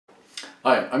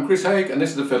Hi, I'm Chris Haigh and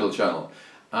this is the Fiddle channel,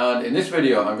 and in this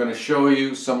video I'm going to show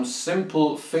you some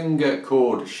simple finger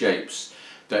chord shapes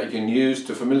that you can use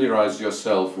to familiarise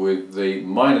yourself with the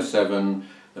minor 7,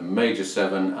 the major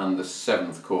 7 and the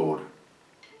 7th chord.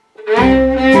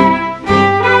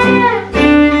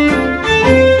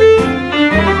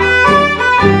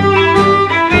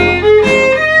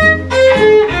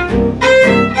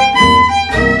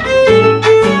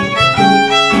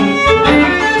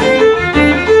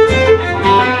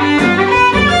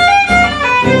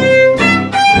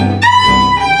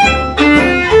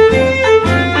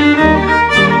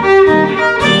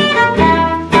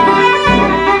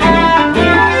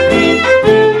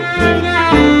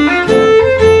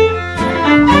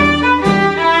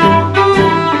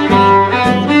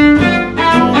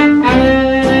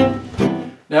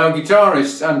 Now,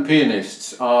 guitarists and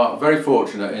pianists are very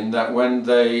fortunate in that when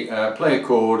they play a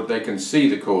chord, they can see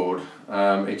the chord.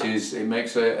 It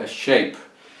makes a shape,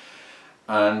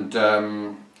 and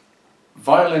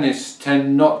violinists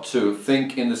tend not to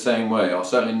think in the same way, or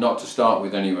certainly not to start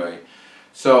with anyway.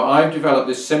 So I've developed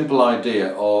this simple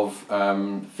idea of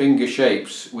finger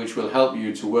shapes which will help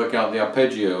you to work out the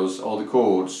arpeggios or the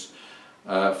chords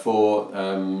for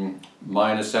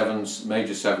minor 7s,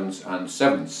 major 7s and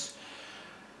 7ths.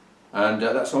 And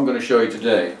that's what I'm going to show you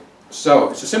today. So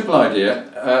it's a simple idea.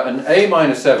 An A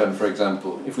minor 7, for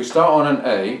example. If we start on an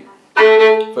A,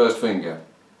 first finger,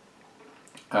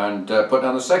 and put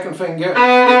down the second finger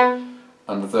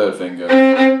and the third finger,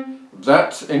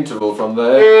 that interval from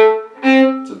there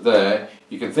to there,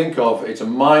 you can think of it's a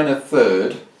minor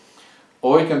third,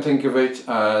 or you can think of it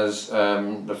as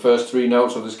the first 3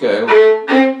 notes of the scale,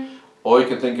 or you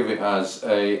can think of it as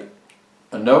a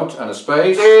note and a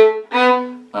space,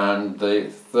 and the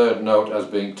third note as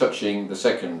being touching the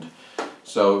second.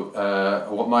 So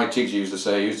what my teacher used to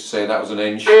say that was an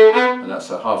inch, and that's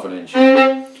a half an inch.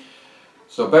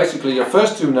 So basically your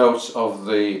first 2 notes of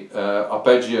the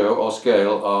arpeggio or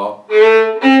scale are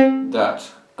that,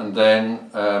 and then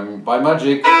by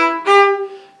magic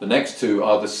the next 2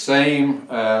 are the same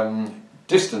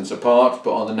distance apart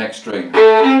but on the next string.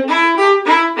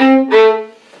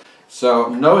 So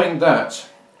knowing that,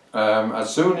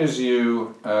 as soon as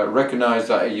you recognise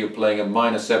that you're playing a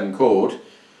minor 7 chord,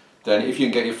 then if you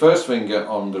can get your first finger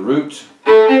on the root,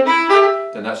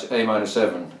 then that's A minor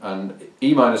 7, and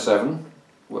E minor 7,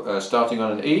 starting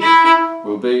on an E,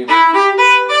 will be,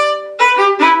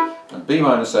 and B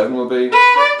minor 7 will be.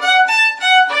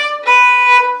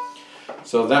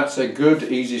 So that's a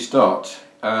good easy start.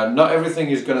 Not everything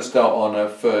is going to start on a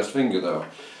first finger though.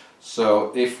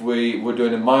 So if we were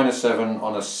doing a minor 7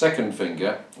 on a second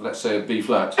finger, let's say a B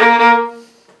flat,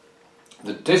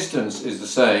 the distance is the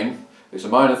same, it's a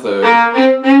minor third,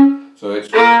 so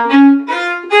it's,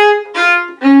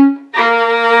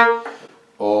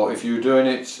 or if you were doing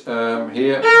it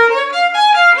here,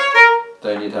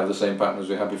 then you'd have the same pattern as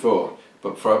we had before.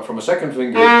 But from a second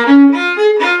finger,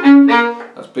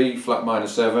 that's B flat minor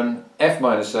 7, F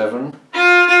minor 7,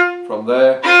 from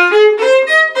there,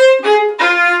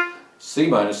 C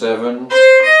minor 7,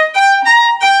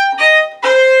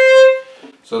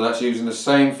 so that's using the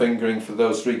same fingering for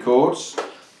those 3 chords.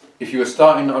 If you were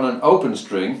starting on an open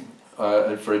string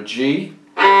for a G,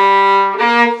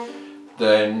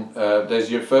 then there's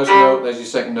your first note, there's your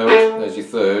second note, there's your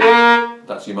third,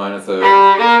 that's your minor third.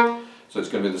 So it's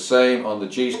going to be the same on the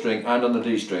G string and on the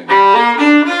D string.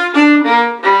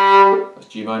 That's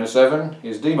G minor 7,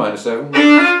 here's D minor 7,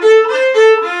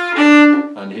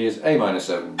 and here's A minor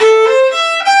 7.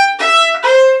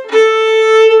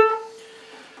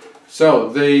 So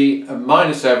the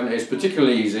minor 7 is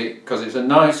particularly easy because it's a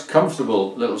nice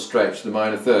comfortable little stretch, the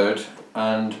minor third,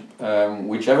 and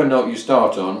whichever note you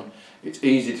start on, it's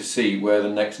easy to see where the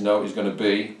next note is going to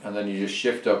be, and then you just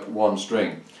shift up 1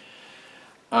 string.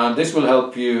 And this will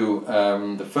help you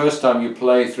the first time you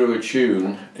play through a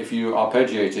tune. If you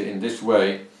arpeggiate it in this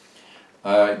way,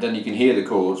 then you can hear the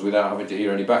chords without having to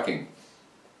hear any backing.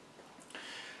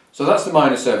 So that's the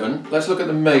minor 7. Let's look at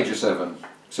the major 7.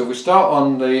 So we start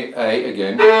on the A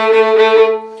again.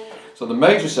 So the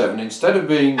major 7, instead of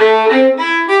being, we're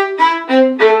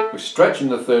stretching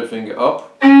the third finger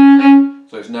up,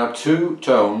 so it's now 2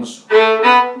 tones,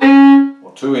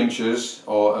 or 2 inches,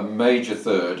 or a major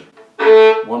third.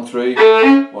 1 3,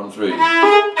 1 3.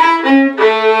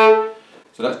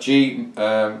 So that's G,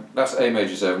 that's A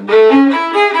major 7.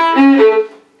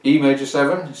 E major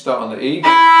 7, start on the E,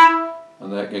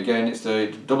 and then again it's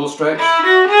the double stretch,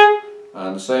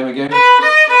 and the same again.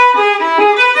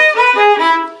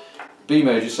 B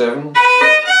major 7.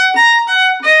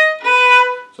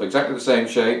 So exactly the same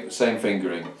shape, same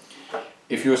fingering.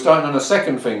 If you were starting on a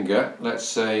second finger, let's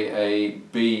say a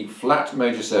B flat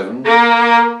major 7,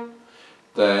 then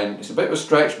it's a bit of a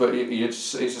stretch, but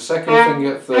it's a second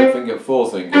finger, third finger,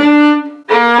 fourth finger.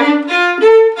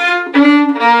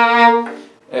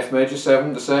 F major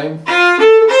 7 the same.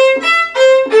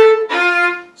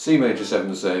 C major 7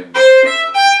 the same.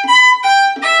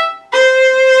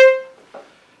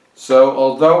 So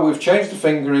although we've changed the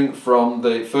fingering from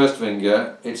the first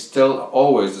finger, it's still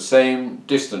always the same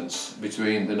distance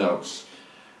between the notes.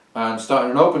 And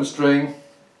starting an open string,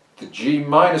 the G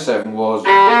minor 7 was,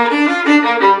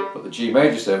 but the G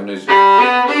major 7 is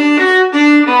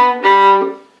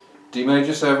D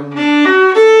major 7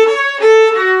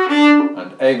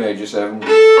 and A major 7.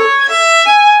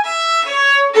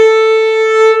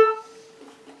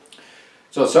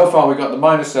 So far we've got the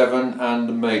minor 7 and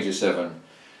the major 7.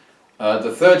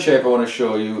 The third shape I want to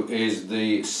show you is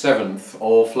the 7th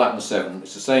or flattened 7.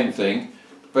 It's the same thing.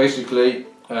 Basically,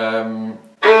 an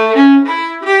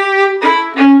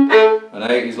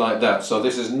 8 is like that. So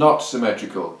this is not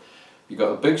symmetrical. You've got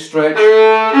a big stretch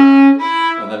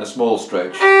and then a small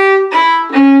stretch.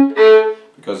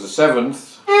 Because the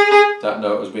 7th, that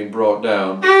note has been brought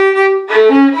down.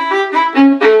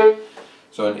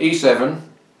 So an E7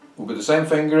 will be the same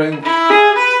fingering.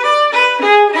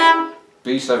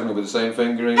 B7 will be the same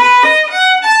fingering.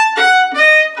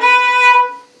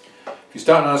 If you're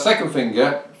starting on a second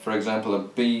finger, for example a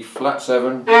B flat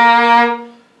 7,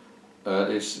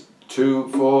 it's 2,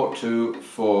 4, 2,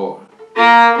 4.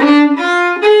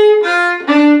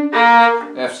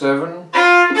 F7,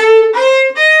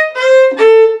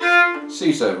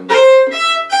 C7.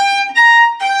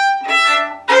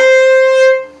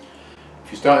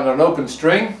 If you're starting on an open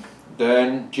string,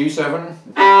 then G7.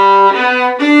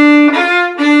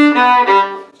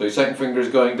 So your second finger is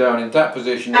going down in that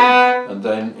position and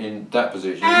then in that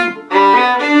position.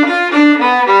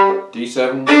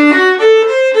 D7,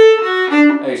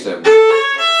 A7.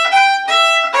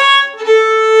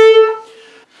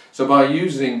 So by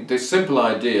using this simple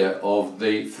idea of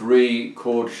the 3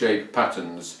 chord shape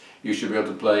patterns, you should be able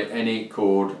to play any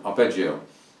chord arpeggio.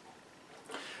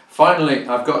 Finally,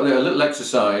 I've got a little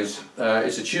exercise.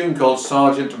 It's a tune called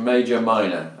Sergeant Major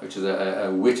Minor, which is a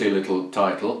witty little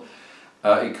title.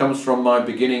 It comes from my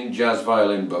beginning jazz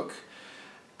violin book,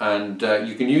 and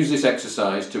you can use this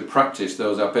exercise to practice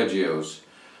those arpeggios.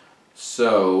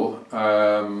 So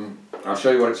I'll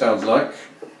show you what it sounds like.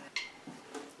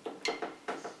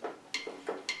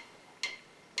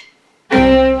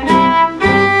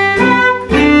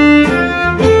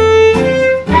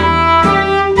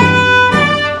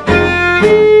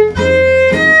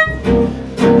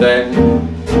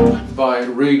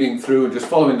 Reading through and just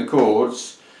following the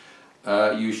chords,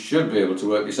 you should be able to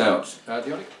work this out.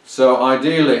 So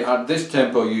ideally at this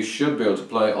tempo you should be able to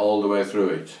play all the way through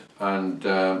it, and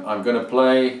I'm going to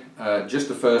play just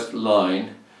the first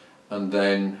line, and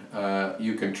then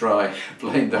you can try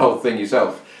playing the whole thing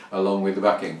yourself along with the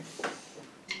backing.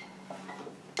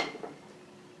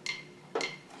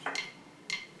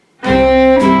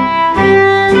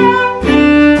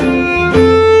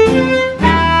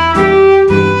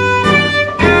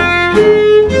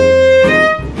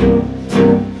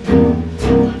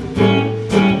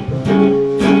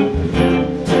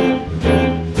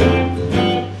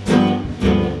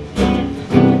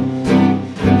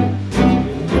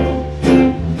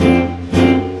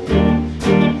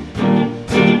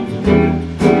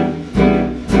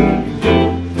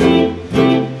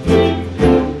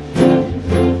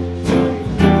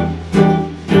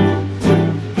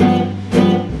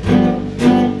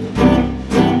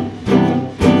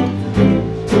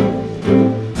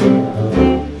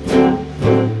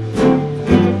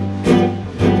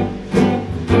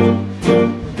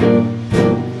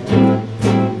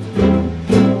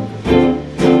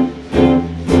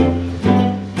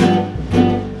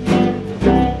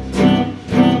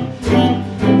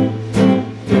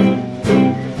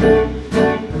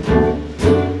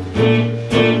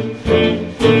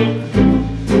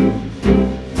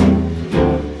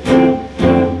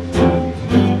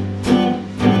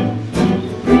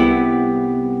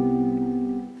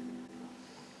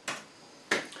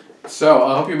 So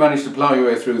I hope you managed to plough your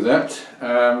way through that.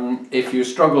 If you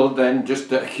struggled, then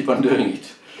just keep on doing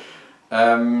it.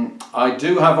 I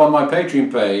do have on my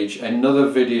Patreon page another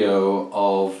video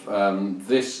of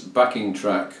this backing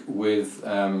track with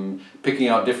picking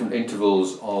out different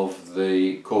intervals of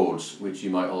the chords, which you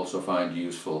might also find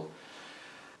useful.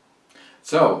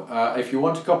 So if you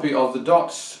want a copy of the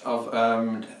dots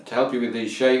to help you with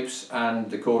these shapes and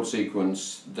the chord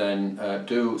sequence, then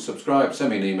do subscribe, send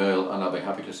me an email, and I'll be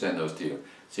happy to send those to you.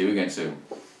 See you again soon.